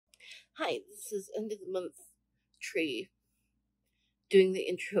Hi, this is end of the month Tree doing the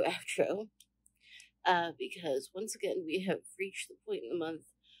intro outro. Because once again we have reached the point in the month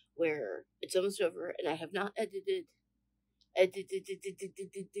where it's almost over and I have not edited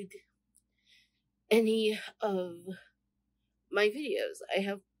any of my videos. I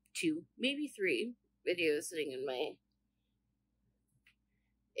have 2, maybe 3 videos sitting in my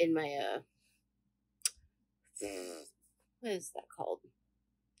what is that called?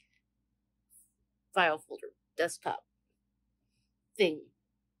 File folder, desktop thing,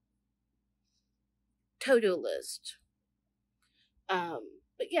 Toto list.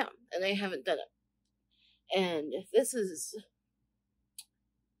 But yeah, and I haven't done it. And this is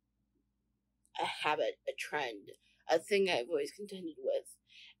a habit, a trend, a thing I've always contended with.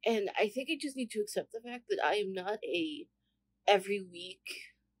 And I think I just need to accept the fact that I am not a every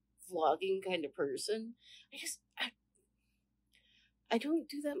week vlogging kind of person. I don't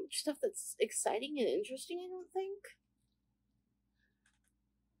do that much stuff that's exciting and interesting, I don't think.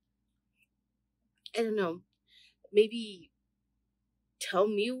 I don't know. Maybe tell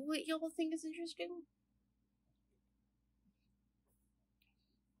me what y'all think is interesting,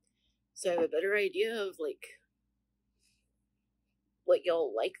 so I have a better idea of what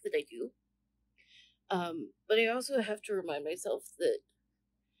y'all like that I do. But I also have to remind myself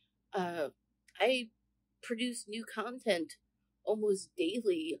that I produce new content almost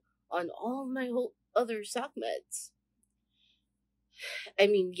daily on all my whole other sock meds. I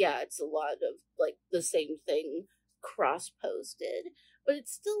mean, yeah, it's a lot of the same thing cross-posted, but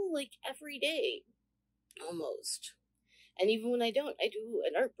it's still every day almost. And even when I don't, I do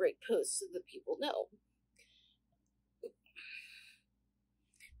an art break post so that people know.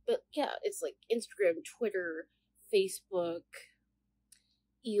 But yeah, it's Instagram, Twitter, Facebook,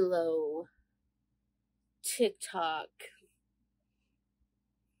 ello, TikTok.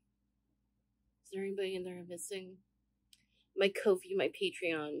 Is there anybody in there I'm missing? My Ko-fi, my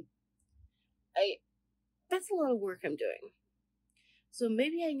Patreon. That's a lot of work I'm doing. So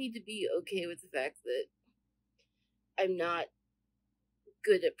maybe I need to be okay with the fact that I'm not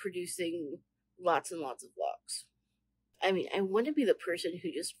good at producing lots and lots of vlogs. I mean, I want to be the person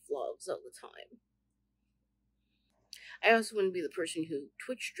who just vlogs all the time. I also want to be the person who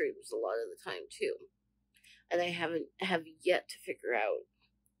Twitch streams a lot of the time too. And I have yet to figure out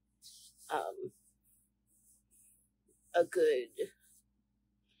a good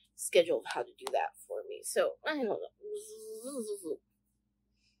schedule of how to do that for me. So I don't know.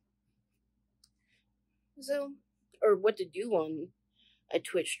 So, or what to do on a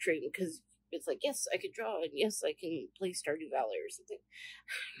Twitch stream, because it's yes, I could draw, and yes, I can play Stardew Valley or something.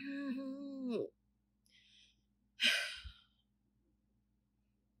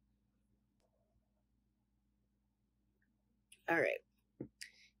 Alright.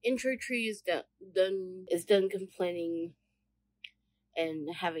 Intro Tree is done complaining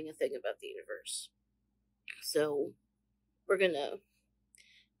and having a thing about the universe. So we're gonna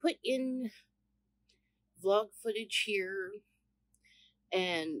put in vlog footage here,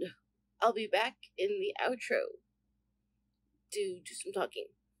 and I'll be back in the outro to do some talking.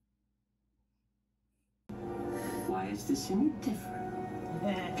 Why is this any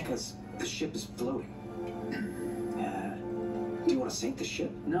different? Because the ship is floating. Do you want to sink the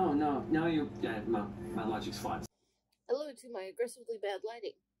ship? No, you. My logic's fine. Hello to my aggressively bad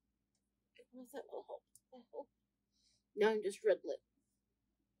lighting. What's that? Oh. Now I'm just red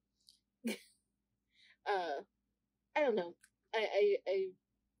lit. I don't know. I'm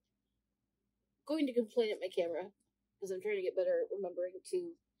going to complain at my camera because I'm trying to get better at remembering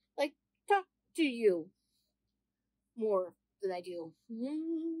to talk to you more than I do.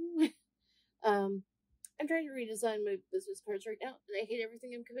 I'm trying to redesign my business cards right now, and I hate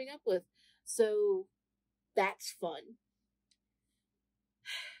everything I'm coming up with. So that's fun.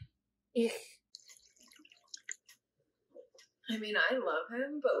 I mean, I love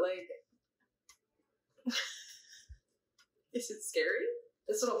him, but is it scary?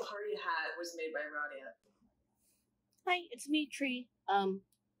 This little party hat was made by Radia. Hi, it's me, Tree.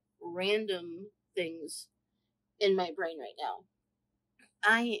 Random things in my brain right now.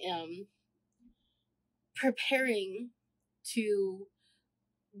 I am preparing to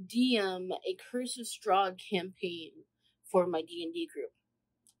DM a Curse of Strahd campaign for my D&D group.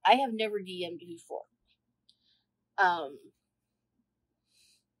 I have never DM'd before.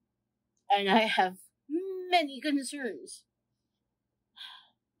 And I have many concerns.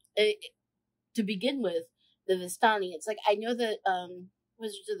 To begin with, the Vistani, it's I know that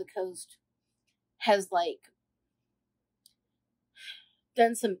Wizards of the Coast has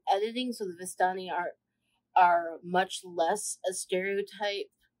done some editing, so the Vistani are much less a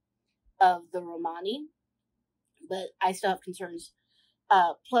stereotype of the Romani, but I still have concerns.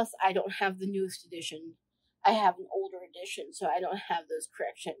 Plus, I don't have the newest edition. I have an older edition, so I don't have those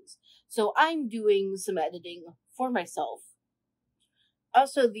corrections. So I'm doing some editing for myself.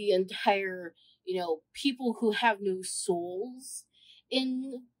 Also, the entire, people who have no souls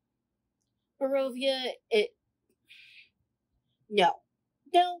in Barovia, no,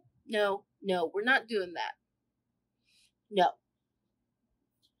 we're not doing that. No.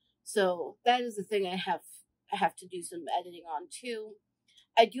 So that is the thing I have to do some editing on too.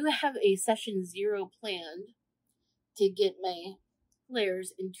 I do have a session 0 planned to get my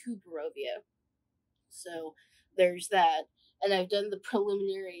players into Barovia. So there's that. And I've done the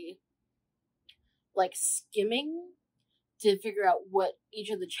preliminary skimming to figure out what each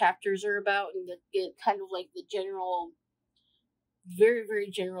of the chapters are about and get kind of the general, very, very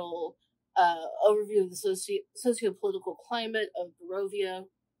general overview of the socio-political climate of Barovia.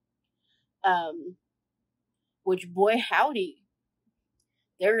 Which, boy howdy,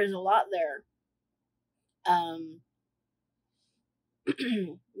 there is a lot there.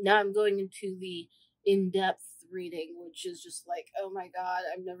 Now I'm going into the in-depth reading, which is just oh my god,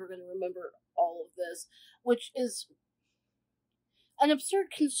 I'm never going to remember all of this, which is an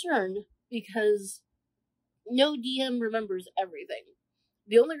absurd concern because no DM remembers everything.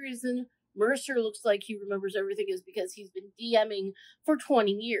 The only reason Mercer looks like he remembers everything is because he's been DMing for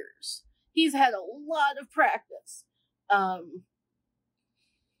 20 years. He's had a lot of practice.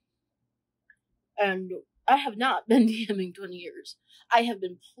 And I have not been DMing 20 years. I have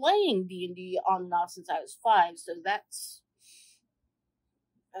been playing D&D on and off since I was 5, so that's...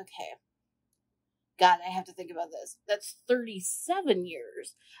 Okay. God, I have to think about this. That's 37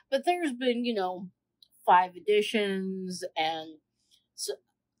 years. But there's been, 5 editions and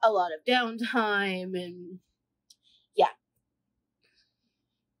a lot of downtime and... Yeah.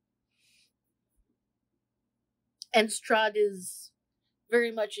 And Strahd is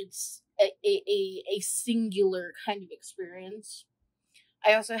very much a singular kind of experience.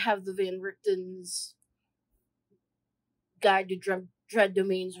 I also have the Van Richten's Guide to Dread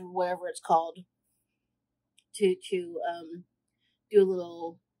Domains, or whatever it's called, to do a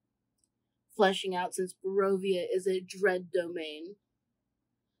little fleshing out, since Barovia is a dread domain.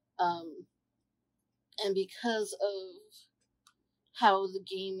 And because of how the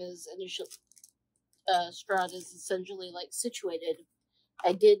game is initially, Strahd is essentially situated,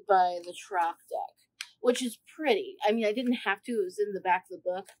 I did buy the Troc deck, which is pretty. I mean, I didn't have to, it was in the back of the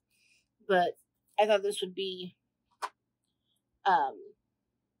book, but I thought this would be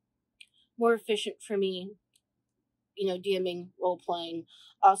more efficient for me, DMing, role-playing.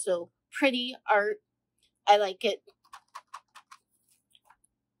 Also, pretty art. I like it.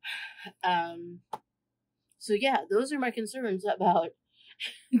 So yeah, those are my concerns about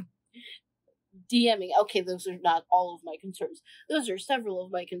DMing. Okay, those are not all of my concerns. Those are several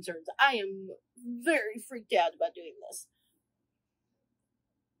of my concerns. I am very freaked out about doing this.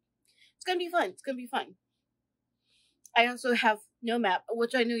 It's gonna be fun. It's gonna be fun. I also have no map,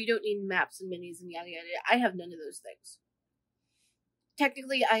 which I know you don't need maps and minis and yada yada. I have none of those things.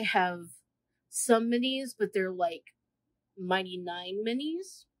 Technically, I have some minis, but they're Mighty 9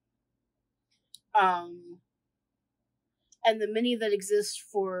 minis. And the mini that exists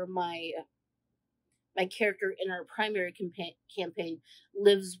for my character in our primary campaign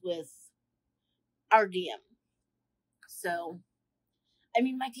lives with our DM. So, I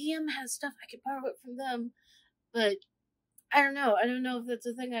mean, my DM has stuff, I could borrow it from them, but I don't know. I don't know if that's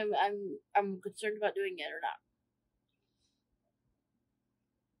a thing I'm concerned about doing it or not.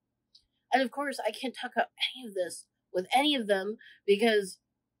 And of course, I can't talk about any of this with any of them because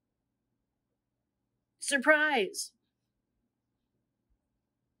surprise!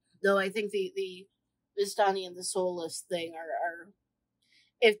 Though I think the Vistani and the Soulless thing are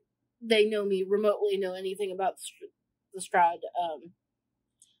if they remotely know anything about the Strahd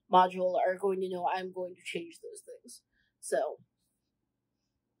module, are going to know I'm going to change those things. So,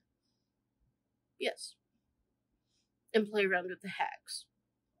 yes. And play around with the hags.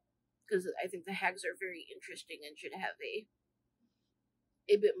 Because I think the hags are very interesting and should have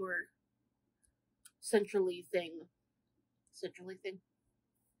a bit more centrally thing.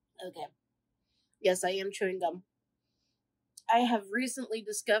 Okay. Yes, I am chewing gum. I have recently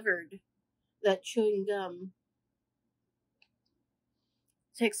discovered that chewing gum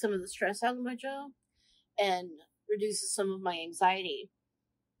takes some of the stress out of my jaw and reduces some of my anxiety.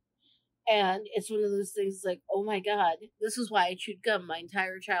 And it's one of those things oh my god, this is why I chewed gum my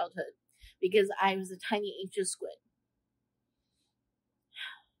entire childhood. Because I was a tiny anxious squid.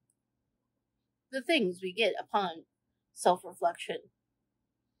 The things we get upon self-reflection.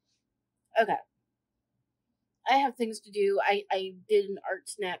 Okay. I have things to do. I did an Art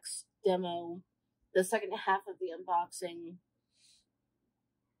Snacks demo, the second half of the unboxing.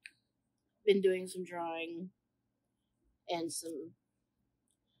 Been doing some drawing and some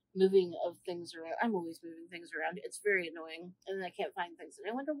moving of things around. I'm always moving things around. It's very annoying. And then I can't find things,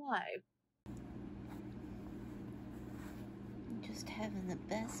 and I wonder why. Just having the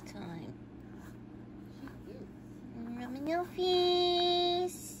best time. Rubbing your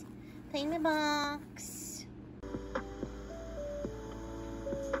face. Play in the box.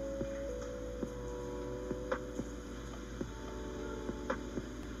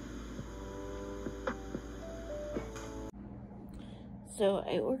 So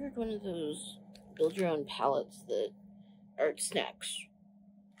I ordered one of those build your own palettes that Art Snacks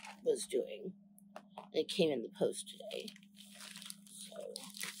was doing. And it came in the post today.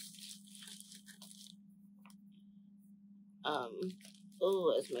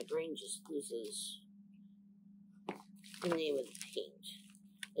 So, as my brain just loses the name of the paint,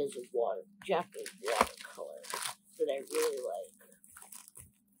 is a Japanese watercolor that I really like.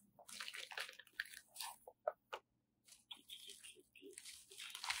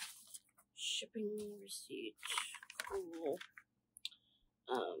 Shipping receipt, cool.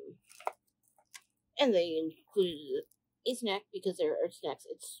 And they included a snack because they're Art Snacks.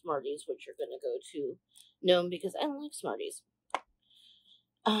 It's Smarties, which are gonna go to Gnome because I don't like Smarties.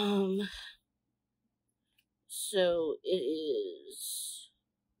 So it is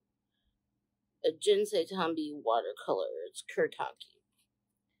a Jinsei Tambi watercolor. It's Kuretake.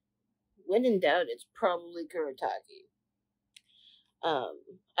 When in doubt, it's probably Kuretake.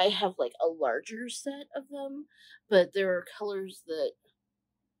 I have like a larger set of them, but there are colors that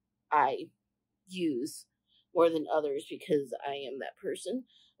I use more than others because I am that person.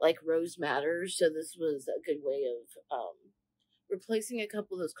 Like Rose Matters, so this was a good way of replacing a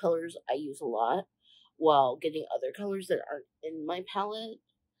couple of those colors I use a lot while getting other colors that aren't in my palette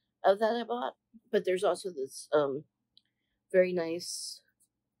of that I bought. But there's also this very nice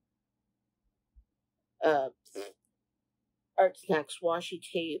Art Snacks washi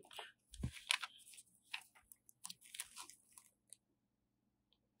tape.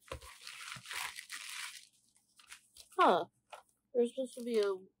 Huh. There's supposed to be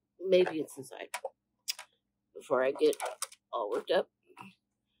a... Maybe it's inside. Before I get all worked up.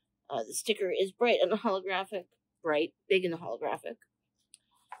 The sticker is bright and holographic. Bright, big and holographic.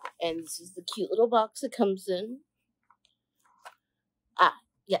 And this is the cute little box it comes in. Ah,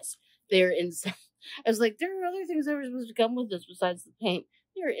 yes. They're inside. I was like, there are other things that were supposed to come with this besides the paint.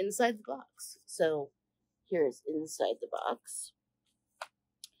 They're inside the box. So, here's inside the box.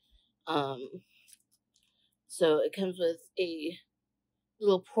 So it comes with a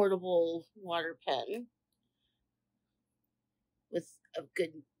little portable water pen with a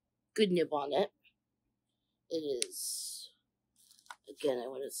good nib on it. It is, again, I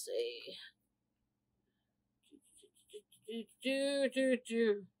want to say,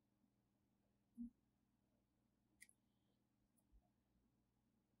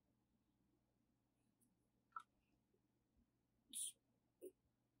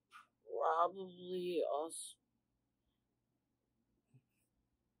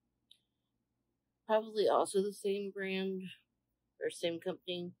 probably also the same brand or same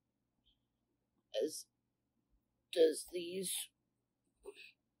company as does these.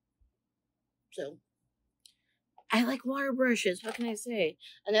 So I like water brushes, what can I say?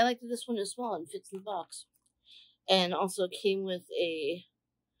 And I like that this one is small and fits in the box. And also came with a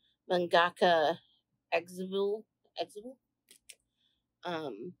mangaka exhibit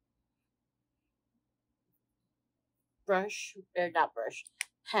brush, or not brush,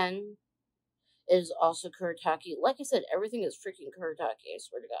 pen is also Kuretake. Like I said, everything is freaking Kuretake, I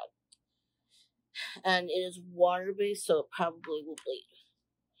swear to God. And it is water-based, so it probably will bleed.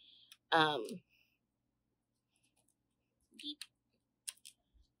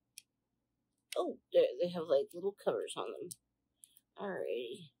 Oh, they have like little covers on them.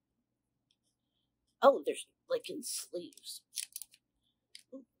 Alrighty. Oh, there's like in sleeves.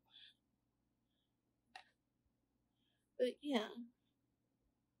 Ooh. But yeah.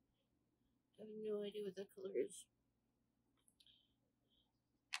 I have no idea what that color is.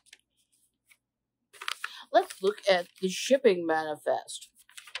 Let's look at the shipping manifest.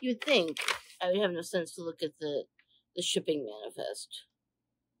 You'd think I would have no sense to look at the shipping manifest.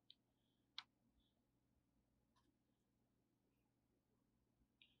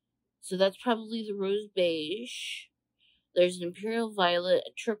 So that's probably the rose beige. There's an imperial violet,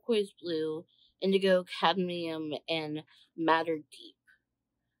 a turquoise blue, indigo, cadmium, and madder deep.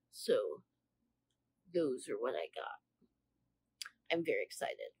 So those are what I got. I'm very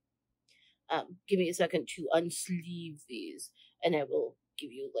excited. Give me a second to unsleeve these, and I will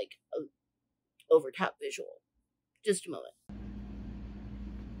give you like a over top visual. Just a moment.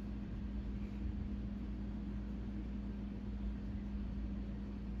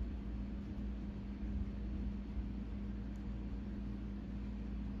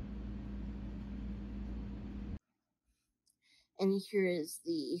 And here is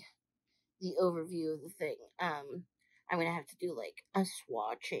the overview of the thing. I'm gonna have to do like a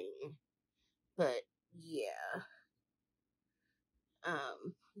swatching, but yeah.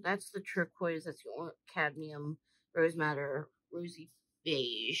 That's the turquoise, that's the cadmium, rose madder, rosy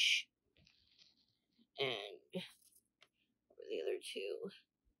beige, and the other two.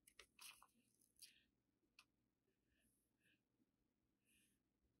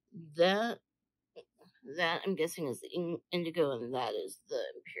 That I'm guessing is the indigo, and that is the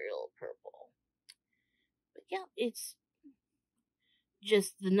imperial purple. But yeah, it's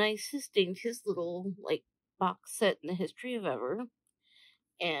just the nicest, daintiest little like box set in the history of ever,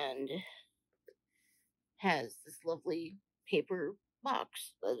 and has this lovely paper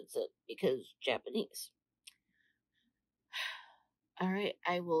box that it's in because Japanese. Alright,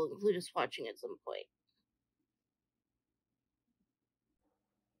 I will include a swatching at some point.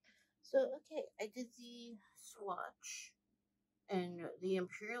 So, okay, I did the swatch, and the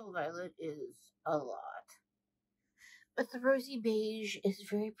Imperial Violet is a lot. But the Rosy Beige is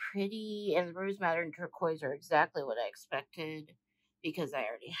very pretty, and the Rose Madder and Turquoise are exactly what I expected, because I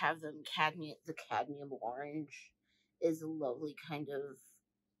already have them. The Cadmium Orange is a lovely kind of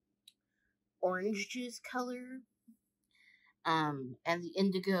orange juice color. And the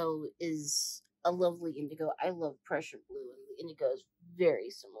indigo is a lovely indigo. I love Prussian blue, and the indigo is very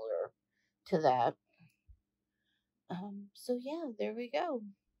similar to that. So yeah, there we go.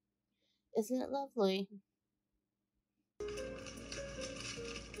 Isn't it lovely?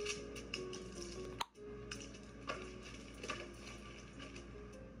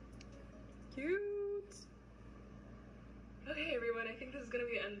 Cute! Okay everyone, I think this is gonna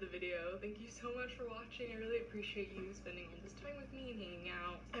be the end of the video. Thank you so much for watching. I really appreciate you spending all this time with me and hanging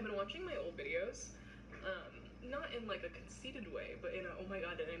out. I've been watching my old videos, not in like a conceited way, but in a oh my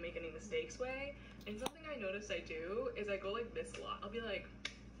god did I make any mistakes way. And something I notice I do is I go like this a lot. I'll be like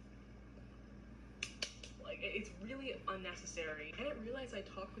it's really unnecessary. I didn't realize I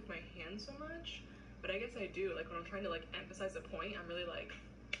talk with my hands so much, but I guess I do. Like when I'm trying to like emphasize a point, I'm really like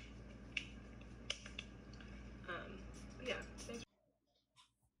yeah, thanks.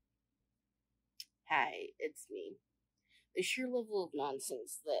 Hi, it's me. The sheer level of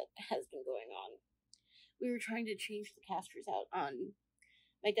nonsense that has been going on. We were trying to change the casters out on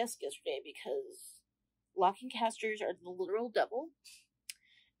my desk yesterday because locking casters are the literal devil,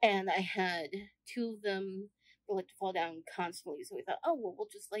 and I had two of them that like to fall down constantly, so we thought, oh, well, we'll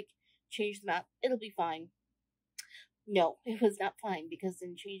just like change them out. It'll be fine. No, it was not fine, because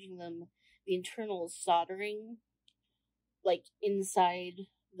in changing them, the internal soldering, like inside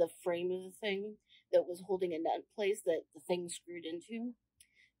the frame of the thing that was holding a nut in place that the thing screwed into,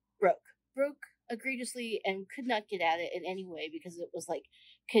 broke egregiously, and could not get at it in any way because it was like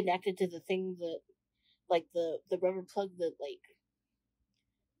connected to the thing that like the rubber plug that like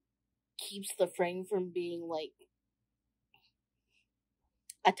keeps the frame from being like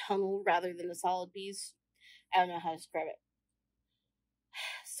a tunnel rather than a solid piece. I don't know how to describe it.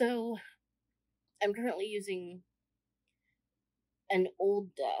 So I'm currently using an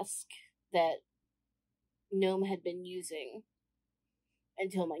old desk that Gnome had been using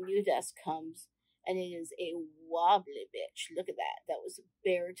until my new desk comes, and it is a wobbly bitch. Look at that. That was a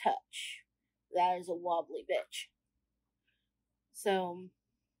bare touch. That is a wobbly bitch. So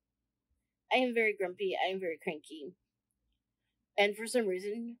I am very grumpy. I am very cranky, and for some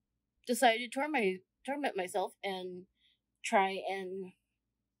reason decided to torment myself and try and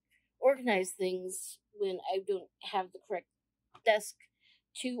organize things when I don't have the correct desk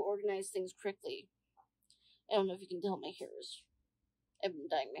to organize things correctly. I don't know if you can tell, my hair is, I've been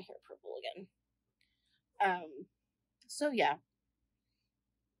dyeing my hair purple again. So yeah,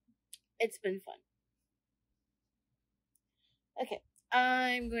 it's been fun. Okay,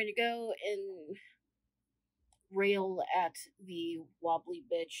 I'm going to go and rail at the wobbly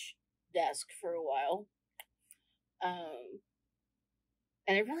bitch desk for a while. And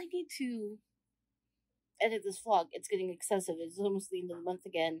I really need to edit this vlog. It's getting excessive. It's almost the end of the month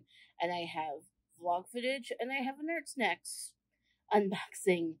again, and I have vlog footage, and I have a Nerd Snacks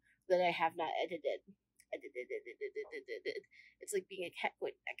unboxing that I have not edited. It's like being a cat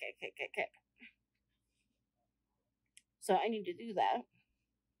going cat. So I need to do that.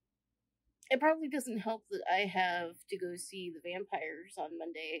 it probably doesn't help that I have to go see the vampires on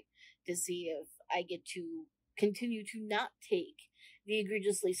Monday to see if I get to continue to not take the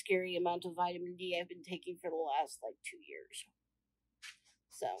egregiously scary amount of vitamin D I've been taking for the last, 2 years.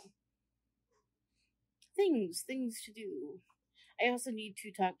 So, things to do. I also need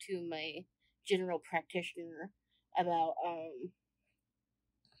to talk to my general practitioner about,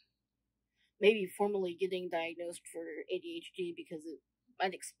 maybe formally getting diagnosed for ADHD, because it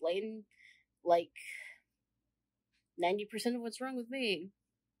might explain, 90% of what's wrong with me.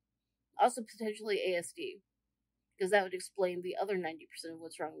 Also, potentially ASD, because that would explain the other 90% of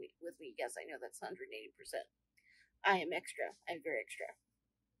what's wrong with me. Yes, I know that's 180%. I am extra. I'm very extra.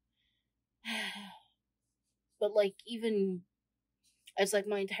 But, even, it's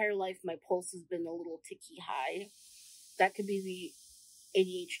my entire life, my pulse has been a little ticky high. That could be the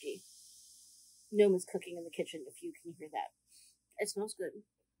ADHD. Noma's cooking in the kitchen, if you can hear that. It smells good.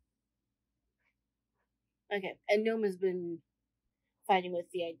 Okay, and Noma's been fighting with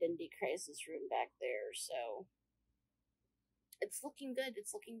the identity crisis room back there, so it's looking good,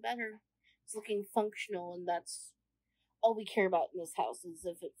 it's looking better, it's looking functional, and that's all we care about in this house, is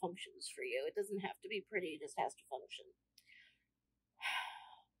if it functions for you. It doesn't have to be pretty, it just has to function.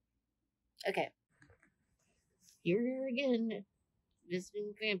 Okay. Here again,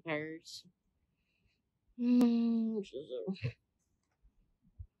 visiting vampires.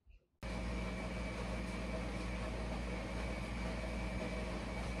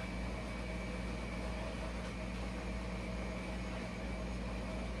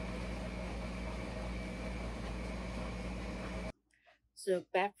 So,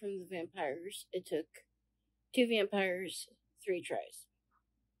 back from the vampires, it took 2 vampires, 3 tries.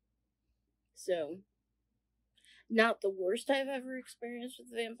 So, not the worst I've ever experienced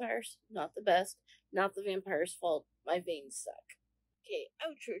with the vampires, not the best, not the vampire's fault, my veins suck. Okay,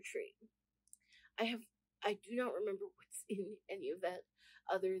 outro treat. I do not remember what's in any of that,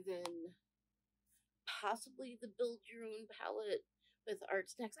 other than possibly the build your own palette with art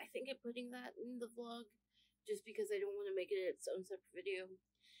snacks. I think I'm putting that in the vlog, just because I don't want to make it its own separate video.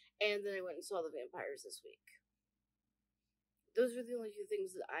 And then I went and saw the vampires this week. Those are the only 2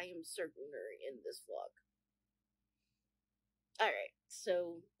 things that I am certain are in this vlog. Alright,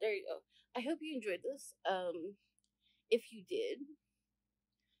 so there you go. I hope you enjoyed this. If you did,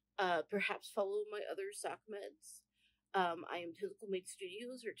 perhaps follow my other sock meds. I am Tentacle-Made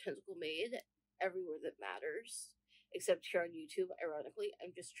Studios, or Tentacle-Made, everywhere that matters, except here on YouTube. Ironically,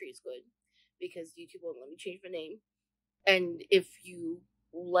 I'm just Trees Good, because YouTube won't let me change my name. And if you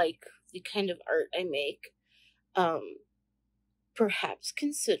like the kind of art I make, perhaps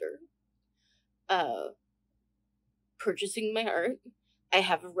consider purchasing my art. I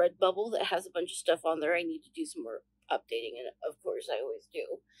have a redbubble that has a bunch of stuff on there. I need to do some more updating, and of course I always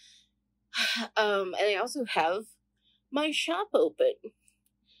do. And I also have my shop open.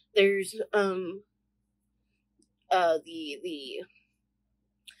 There's the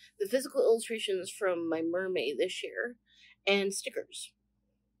physical illustrations from my mermaid this year, and stickers.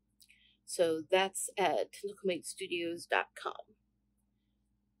 So that's at tentacle-made-studios.com.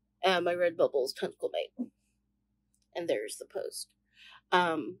 My redbubble is Tentacle-Made. And there's the post.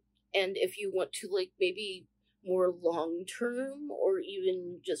 And if you want to, maybe more long-term, or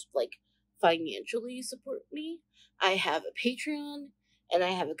even just, financially support me, I have a Patreon, and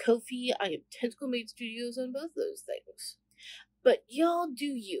I have a Ko-fi. I am Tentacle-Made Studios on both those things. But y'all do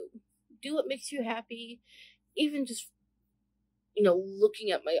you. Do what makes you happy. Even just,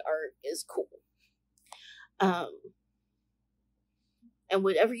 looking at my art is cool. And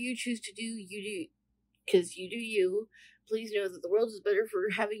whatever you choose to do, you do. Because you do you. Please know that the world is better for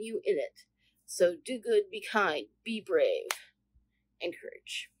having you in it. So do good, be kind, be brave, and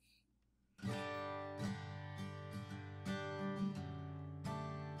courage.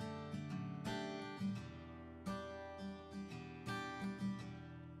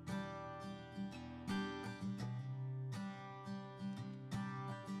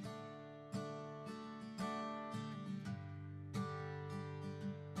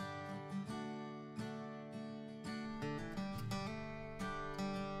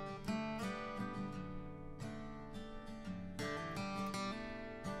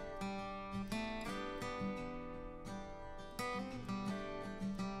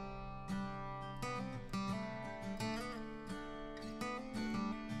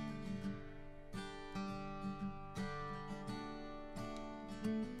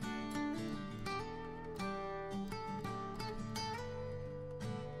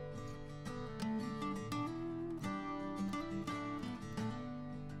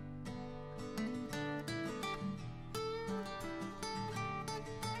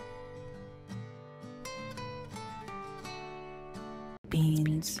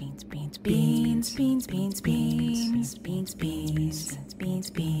 beans, beans, beans, beans, beans, beans, beans, beans, beans, beans, beans, beans, beans,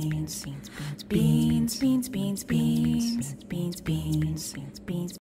 beans, beans, beans,